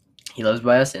he lives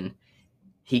by us, and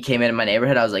he came in my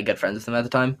neighborhood. I was, like, good friends with him at the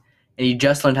time. And he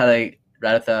just learned how to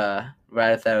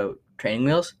ride without training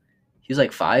wheels. He was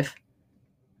like 5.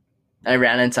 And I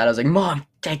ran inside. I was like, "Mom,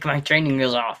 take my training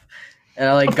wheels off." And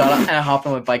I like got up and I hopped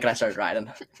on my bike and I started riding.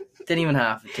 Didn't even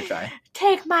have to try.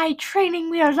 Take my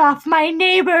training wheels off. My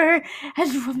neighbor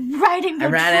is riding the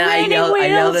training wheels. I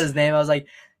yelled his name. I was like,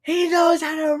 "He knows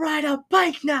how to ride a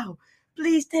bike now.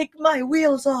 Please take my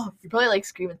wheels off." You're probably like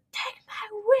screaming, "Take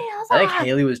my wheels off." I think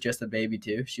Haley was just a baby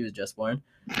too. She was just born.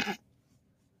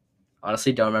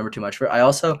 Honestly, don't remember too much for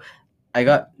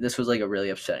her. This was like a really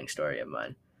upsetting story of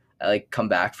mine. I like come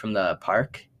back from the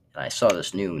park and I saw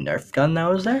this new Nerf gun that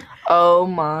was there. Oh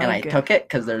my god. And I took it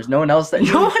because there's no one else that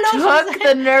took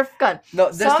the Nerf gun.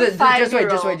 No, just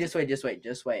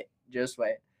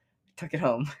wait. Took it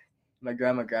home. My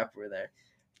grandma and grandpa were there.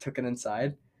 Took it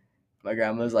inside. My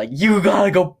grandma was like, "You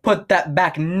gotta go put that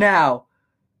back now."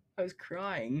 I was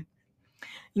crying.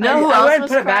 You know who else I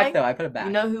was put crying? It back though. I put it back.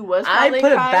 You know who was probably I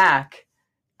put crying? It back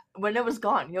when it was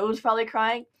gone. You know who was probably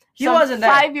crying? He wasn't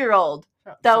there. 5-year-old.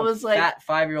 That was like that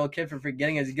 5-year-old kid for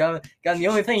forgetting his gun. The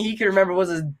only thing he could remember was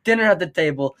his dinner at the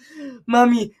table.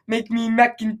 "Mommy, make me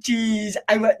mac and cheese.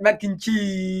 I want mac and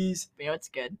cheese." You know it's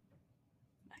good.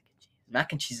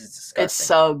 Mac and cheese is disgusting. It's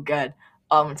so good.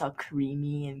 It's all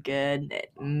creamy and good.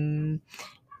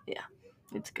 Yeah,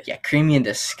 it's good. Yeah, creamy and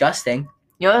disgusting.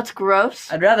 You know what's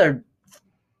gross? I'd rather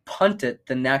punt it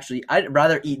than actually. I'd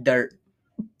rather eat dirt.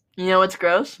 You know what's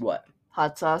gross? What?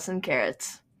 Hot sauce and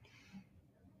carrots.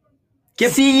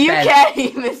 See, you can't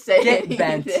even say Get anything.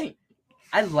 bent.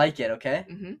 I like it, okay?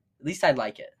 Mm-hmm. At least I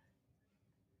like it.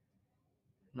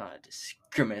 I'm not a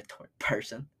discriminatory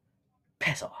person.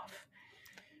 Piss off.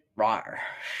 Rawr.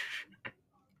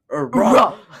 Or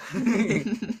raw.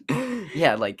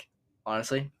 Yeah, like,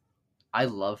 honestly, I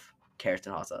love carrots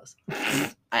and hot sauce.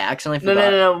 I accidentally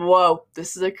forgot. No. Whoa.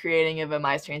 This is a creating of a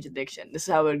My Strange Addiction. This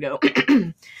is how it would go.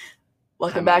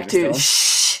 Welcome back to...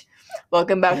 Shh.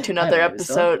 Welcome back to another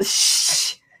episode.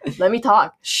 Shh. Let me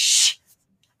talk. Shh.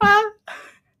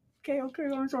 Okay,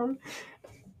 I'm sorry.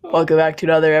 Welcome back to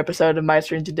another episode of My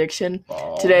Strange Addiction.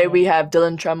 Today we have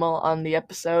Dylan Tremmel on the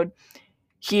episode.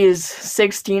 He is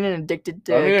 16 and addicted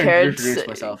to carrots. Introduce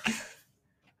myself.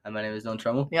 Hi, my name is Dylan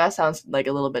Tremmel. Yeah, that sounds like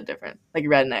a little bit different. Like a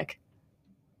redneck.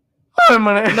 Hi,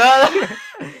 my name.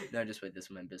 No, just wait. This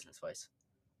is my business voice.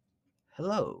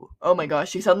 Hello. Oh my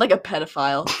gosh, you sound like a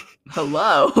pedophile.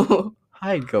 Hello.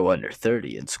 I'd go under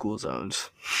 30 in school zones.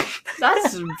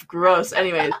 That's gross.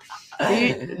 Anyways,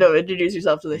 introduce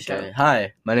yourself to the show.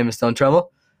 Hi, my name is Dylan Tremmel,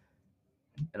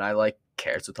 and I like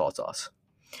carrots with hot sauce.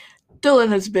 Dylan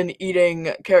has been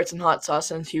eating carrots and hot sauce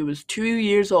since he was 2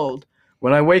 years old.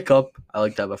 When I wake up, I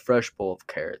like to have a fresh bowl of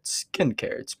carrots, skinned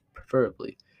carrots,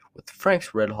 preferably, with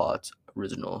Frank's Red Hot's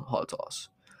original hot sauce.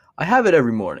 I have it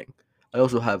every morning. I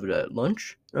also have it at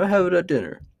lunch, and I have it at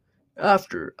dinner,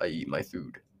 after I eat my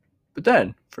food. But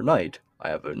then, for night, I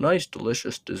have a nice,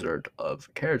 delicious dessert of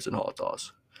carrots and hot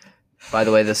sauce. By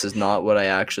the way, this is not what I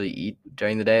actually eat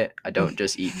during the day. I don't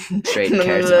just eat straight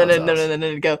carrots and hot sauce.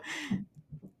 No, go.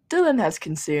 Dylan has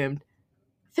consumed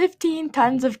 15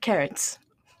 tons of carrots.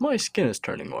 My skin is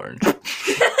turning orange.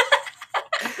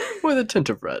 With a tint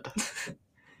of red.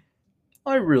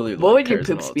 I really like What would your carrots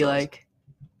and poops hot be sauce. like?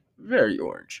 Very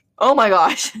orange. Oh my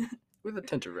gosh. With a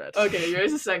tint of red. Okay,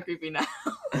 yours is sound creepy now.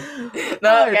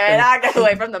 No, okay, now get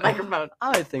away from the microphone.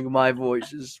 I think my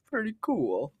voice is pretty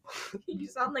cool. You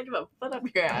sound like you have a foot up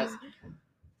your ass.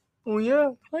 Oh yeah?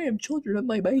 I have children in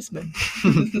my basement.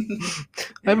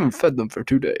 I haven't fed them for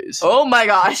 2 days. Oh my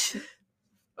gosh.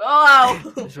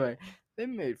 Oh! That's right. They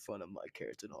made fun of my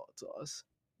carrots and hot sauce.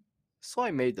 So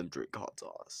I made them drink hot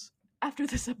sauce. After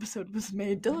this episode was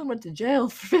made, Dylan went to jail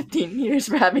for 15 years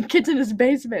for having kids in his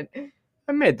basement.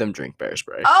 I made them drink bear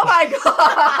spray. Oh my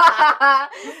god!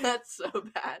 That's so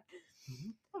bad.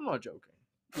 I'm not joking.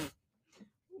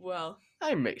 Well.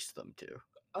 I maced them too.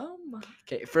 Oh my.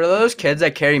 Okay, for those kids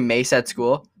that carry mace at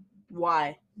school.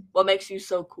 Why? What makes you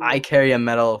so cool? I carry a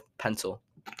metal pencil.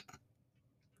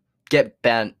 Get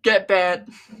bent. Get bent.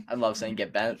 I love saying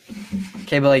get bent.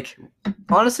 Okay, but like,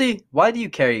 honestly, why do you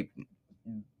carry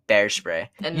bear spray?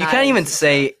 And you can't even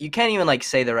say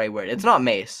the right word. It's not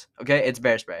mace, okay? It's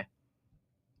bear spray.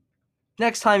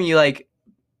 Next time you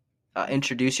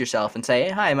introduce yourself and say, hey,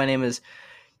 hi, my name is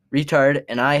retard,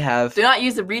 and I have... Do not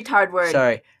use the retard word.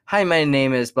 Sorry. Hi, my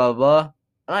name is blah, blah, blah,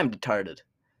 and I'm detarded.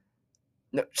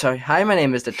 No, sorry. Hi, my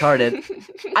name is detarded.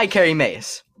 I carry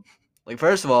mace. Like,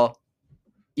 first of all,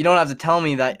 you don't have to tell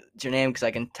me that it's your name because I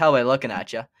can tell by looking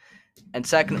at you. And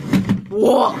second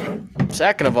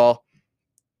of all,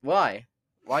 why?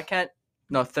 Why can't...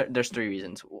 No, there's 3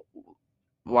 reasons.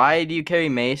 Why do you carry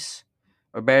mace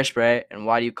or bear spray, and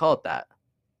why do you call it that?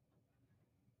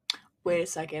 Wait a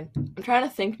second. I'm trying to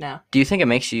think now. Do you think it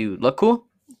makes you look cool?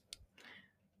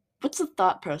 What's the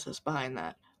thought process behind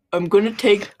that? I'm gonna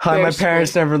take. Hi, my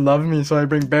parents never loved me, so I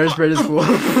bring bear spray to school.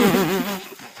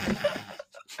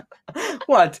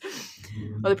 What?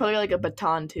 Well, they probably got like a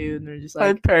baton too, and they're just My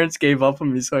like. parents gave up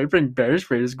on me, so I bring bear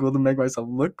spray to school to make myself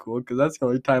look cool, because that's the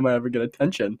only time I ever get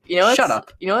attention. You know what? Shut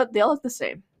up. You know what? They all look the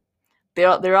same.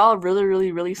 They're all really,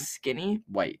 really, really skinny.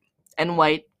 White. And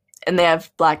white, and they have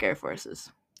black Air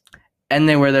Forces. And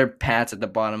they wear their pants at the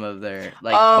bottom of their Oh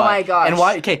butt. my gosh! And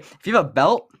why? Okay, if you have a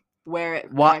belt, wear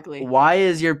it correctly. Why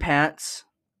is your pants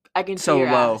I can see so your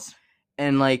low? ass.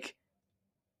 And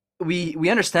we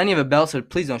understand you have a belt, so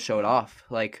please don't show it off.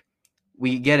 Like,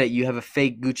 we get it. You have a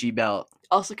fake Gucci belt.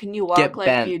 Also, can you walk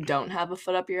like you don't have a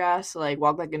foot up your ass? So, like,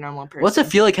 walk like a normal person. What's it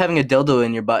feel like having a dildo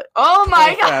in your butt? Oh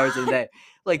my god! 24 hours a day.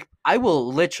 Like, I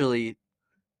will literally,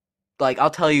 I'll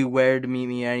tell you where to meet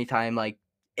me anytime. Like,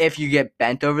 if you get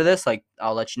bent over this,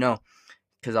 I'll let you know,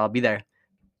 because I'll be there.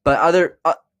 But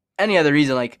any other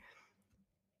reason,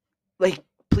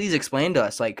 please explain to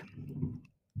us.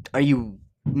 Are you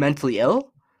mentally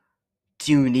ill?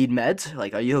 Do you need meds?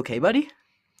 Are you okay, buddy?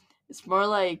 It's more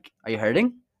like... Are you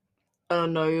hurting? I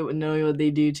don't know what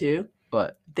they do too.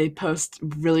 What? They post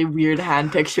really weird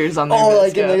hand pictures on their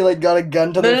and they got a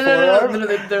gun to their forearm. No,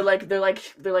 they're like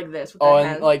this. With their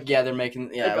and hands. They're making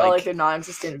their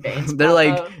non-existent veins. They're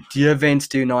like, do you have veins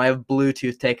too? No, I have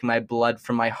Bluetooth taking my blood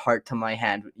from my heart to my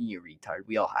hand. You retard.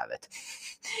 We all have it.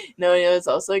 No, it's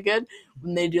also good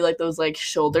when they do those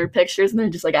shoulder pictures and they're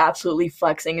just absolutely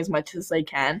flexing as much as they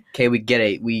can. Okay, we get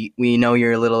it. We know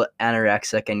you're a little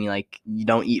anorexic and you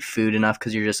don't eat food enough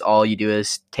because you're just all you do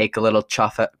is take a little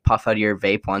puff out of your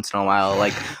vape once in a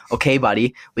while. Okay,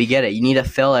 buddy, we get it. You need a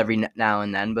fill every now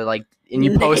and then, but and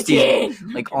you post these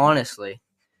honestly.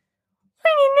 I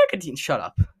need nicotine. Shut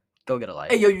up. Go get a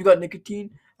life. Hey, yo, you got nicotine?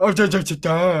 You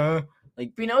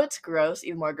know what's gross?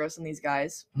 Even more gross than these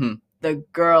guys. The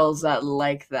girls that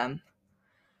like them.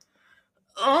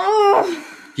 Oh.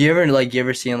 You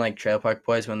ever seen Trailer Park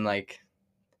Boys when do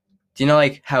you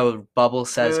know how Bubble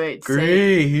says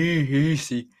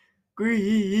greasy?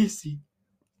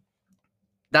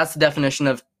 That's the definition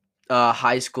of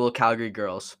high school Calgary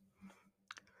girls.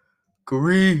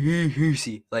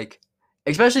 Greasy,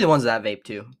 especially the ones that vape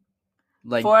too.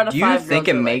 4 out of do you 5 think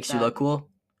it girls makes like you that. look cool,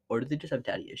 or do they just have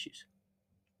daddy issues?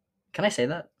 Can I say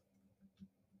that?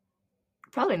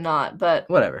 Probably not, but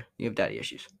whatever. You have daddy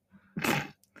issues.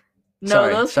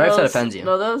 Sorry if that offends you.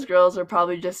 No, those girls are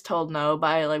probably just told no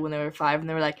by when they were 5, and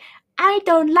they were like, "I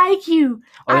don't like you.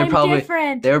 I'm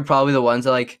different." They were probably the ones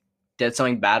that did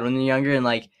something bad when they're younger,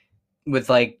 and with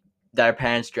their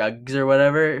parents' drugs or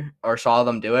whatever, or saw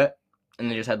them do it, and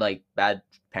they just had bad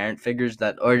parent figures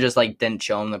or just didn't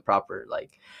show them the proper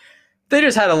They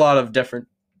just had a lot of different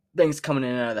things coming in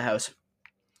and out of the house.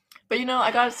 But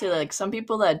I gotta say, some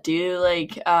people that do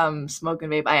smoke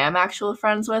and vape, I am actual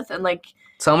friends with, and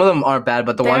some of them aren't bad,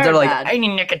 but the ones that are bad. I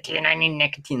need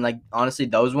nicotine. Honestly,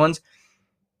 those ones.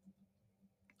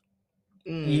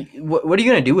 What are you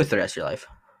gonna do with the rest of your life?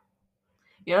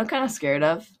 I'm kind of scared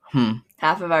of.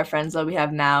 Half of our friends that we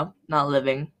have now not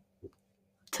living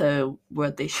to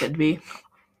what they should be.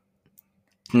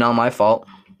 Not my fault.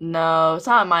 No, it's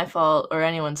not my fault or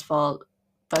anyone's fault,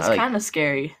 but it's kind of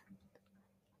scary.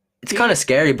 It's kind of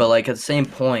scary, but at the same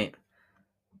point,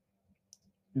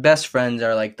 best friends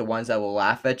are the ones that will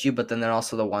laugh at you, but then they're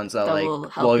also the ones that will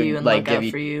help you and look out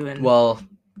for you and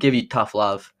give you tough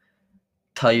love,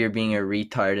 tell you're being a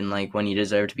retard, and when you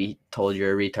deserve to be told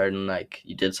you're a retard and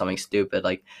you did something stupid.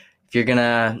 If you're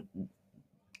gonna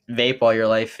vape all your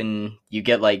life and you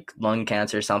get lung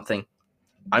cancer or something,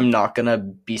 I'm not gonna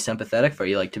be sympathetic for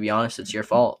you. To be honest, it's your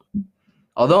fault.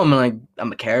 Although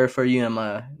I'm a carer for you,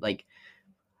 and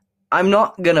I'm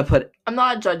not gonna put. I'm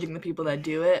not judging the people that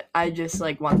do it. I just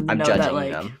want them to know that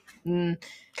them.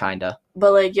 Kinda.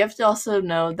 But you have to also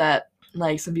know that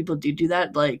some people do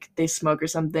that. They smoke or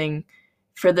something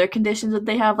for their conditions that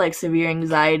they have, severe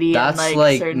anxiety. That's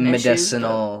and certain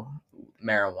medicinal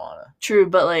marijuana. True,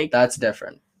 but that's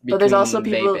different. But there's also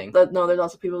people vaping. there's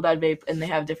also people that vape and they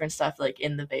have different stuff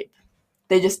in the vape.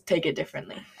 They just take it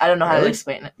differently. I don't know how to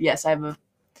explain it. Yes, I have a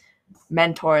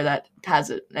mentor that has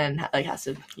it and has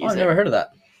to use it. I've never heard of that.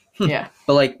 Yeah.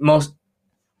 But most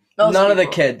none people, of the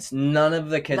kids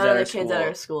at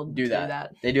our school do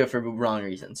that. They do it for wrong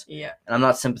reasons. Yeah. And I'm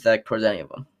not sympathetic towards any of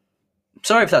them.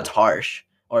 Sorry if that's harsh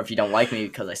or if you don't like me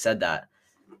because I said that.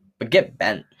 But get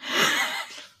bent.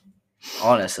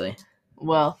 Honestly.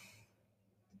 Well,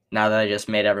 now that I just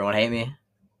made everyone hate me,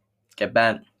 get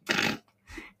bent.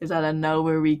 Is that a no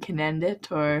where we can end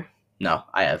it, or? No,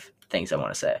 I have things I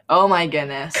want to say. Oh my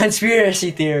goodness. Conspiracy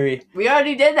theory. We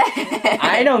already did that.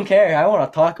 I don't care. I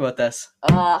want to talk about this.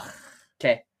 Ugh.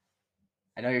 Okay.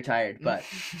 I know you're tired, but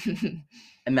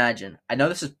imagine. I know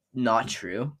this is not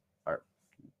true, or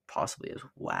possibly is.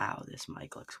 Wow, this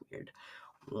mic looks weird.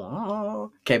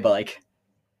 Whoa. Okay, but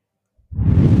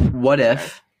what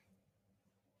if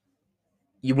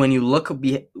when you look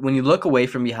away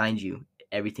from behind you,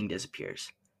 everything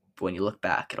disappears, but when you look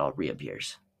back, it all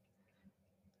reappears.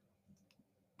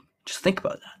 Just think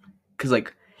about that, because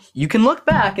you can look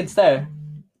back, it's there,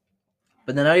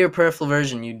 but then out of your peripheral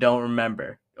vision, you don't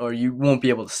remember, or you won't be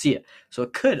able to see it. So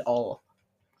it could all.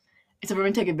 Except for when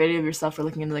you take a video of yourself or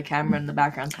looking into the camera and the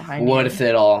background's behind you. What if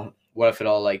it all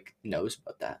knows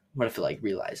about that? What if it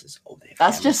realizes? Oh, they have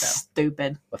That's cameras just now.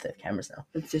 Stupid. What if they have cameras now?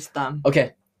 It's just dumb.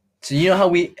 Okay, so you know how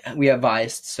we have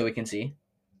eyes so we can see,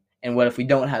 and what if we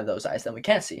don't have those eyes, then we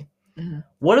can't see? Mm-hmm.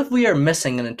 What if we are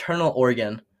missing an internal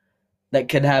organ that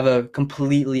could have a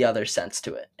completely other sense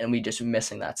to it, and we just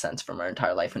missing that sense from our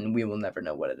entire life, and we will never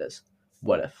know what it is?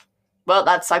 What if? Well,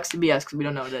 that sucks to be us because we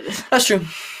don't know what it is. That's true.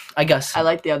 I guess. I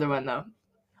like the other one though.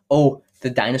 Oh, The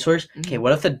dinosaurs? Mhm. Okay,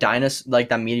 what if the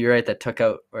that meteorite that took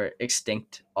out or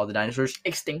extinct all the dinosaurs?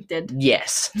 Extincted.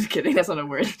 Yes. Just kidding, that's not a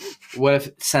word. What if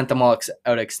it sent them all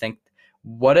out extinct?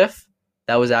 What if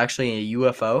that was actually a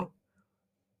UFO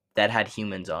that had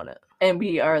humans on it? And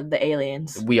we are the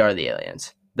aliens. We are the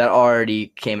aliens that already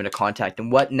came into contact.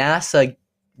 And what NASA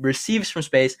receives from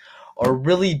space are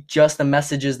really just the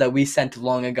messages that we sent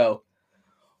long ago.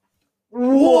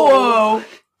 Whoa!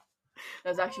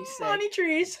 That's actually sick. Honey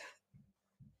trees.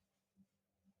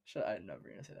 I'm never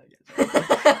gonna say that again.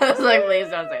 I was like, please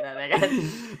don't say that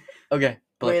again. Okay.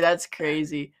 Wait, that's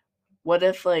crazy. What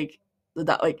if what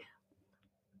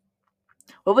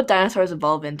would dinosaurs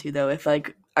evolve into though if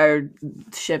like our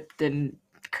ship didn't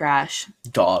crash?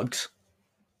 Dogs.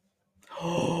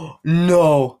 Oh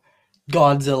no.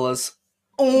 Godzillas.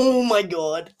 Oh my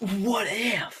god. What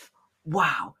if?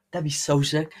 Wow. That'd be so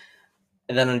sick.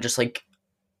 And then I'm just like,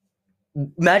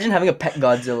 imagine having a pet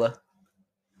Godzilla.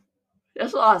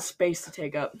 That's a lot of space to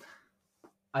take up.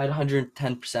 I'd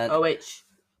 110%. Oh wait.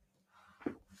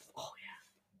 Oh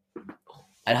yeah.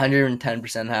 I'd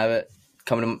 110% have it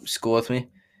coming to school with me,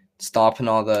 stopping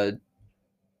all the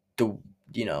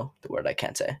word I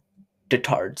can't say,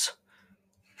 detards.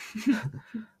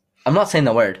 I'm not saying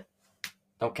the word.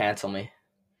 Don't cancel me.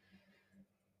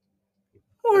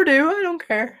 Or do, I don't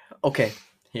care. Okay,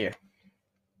 here.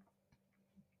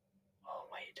 Oh,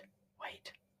 wait.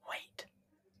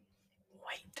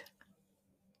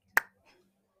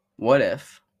 What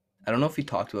if, I don't know if we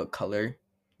talked about color,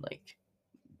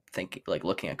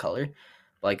 looking at color,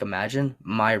 but like imagine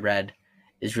my red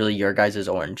is really your guys'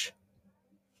 orange.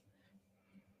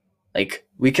 Like,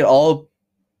 we could all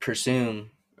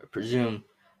presume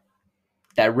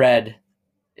that red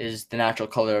is the natural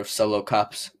color of Solo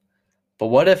cups. But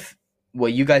what if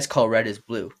what you guys call red is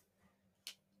blue?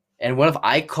 And what if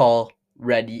I call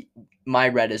my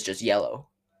red is just yellow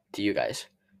to you guys?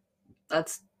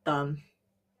 That's dumb.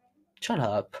 Shut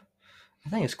up. I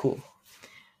think it's cool.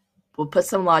 We'll put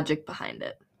some logic behind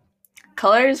it.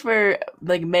 Colors were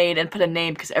like made and put a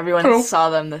name because everyone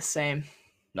saw them the same.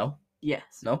 No.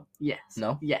 Yes. No. Yes.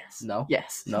 No. Yes. No.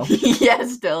 Yes. No.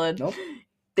 Yes, Dylan. Nope.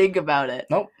 Think about it.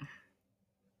 Nope.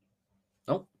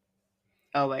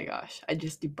 Oh my gosh. I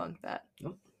just debunked that.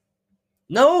 Nope.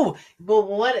 No! But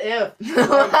what if?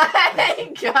 Oh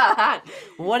my god.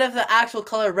 What if the actual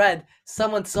color red,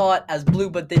 someone saw it as blue,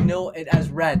 but they know it as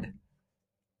red?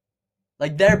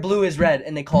 Like their blue is red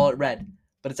and they call it red,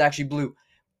 but it's actually blue.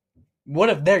 What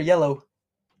if they're yellow?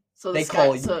 So they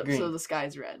call it green. So the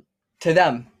sky's red. To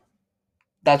them,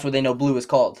 that's what they know blue is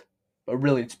called. But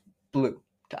really, it's blue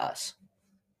to us.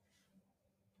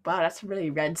 Wow, that's a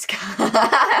really red sky.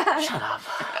 Shut up.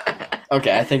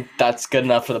 Okay, I think that's good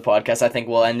enough for the podcast. I think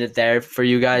we'll end it there for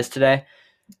you guys today.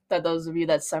 That those of you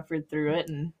that suffered through it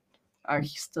and are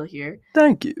still here.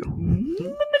 Thank you.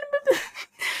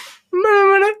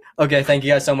 Okay, thank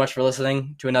you guys so much for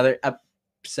listening to another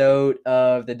episode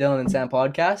of the Dylan and Sam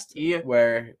podcast. Yeah.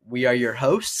 Where we are your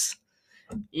hosts.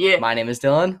 Yeah. My name is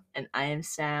Dylan. And I am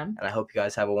Sam. And I hope you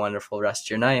guys have a wonderful rest of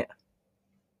your night.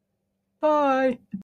 Bye.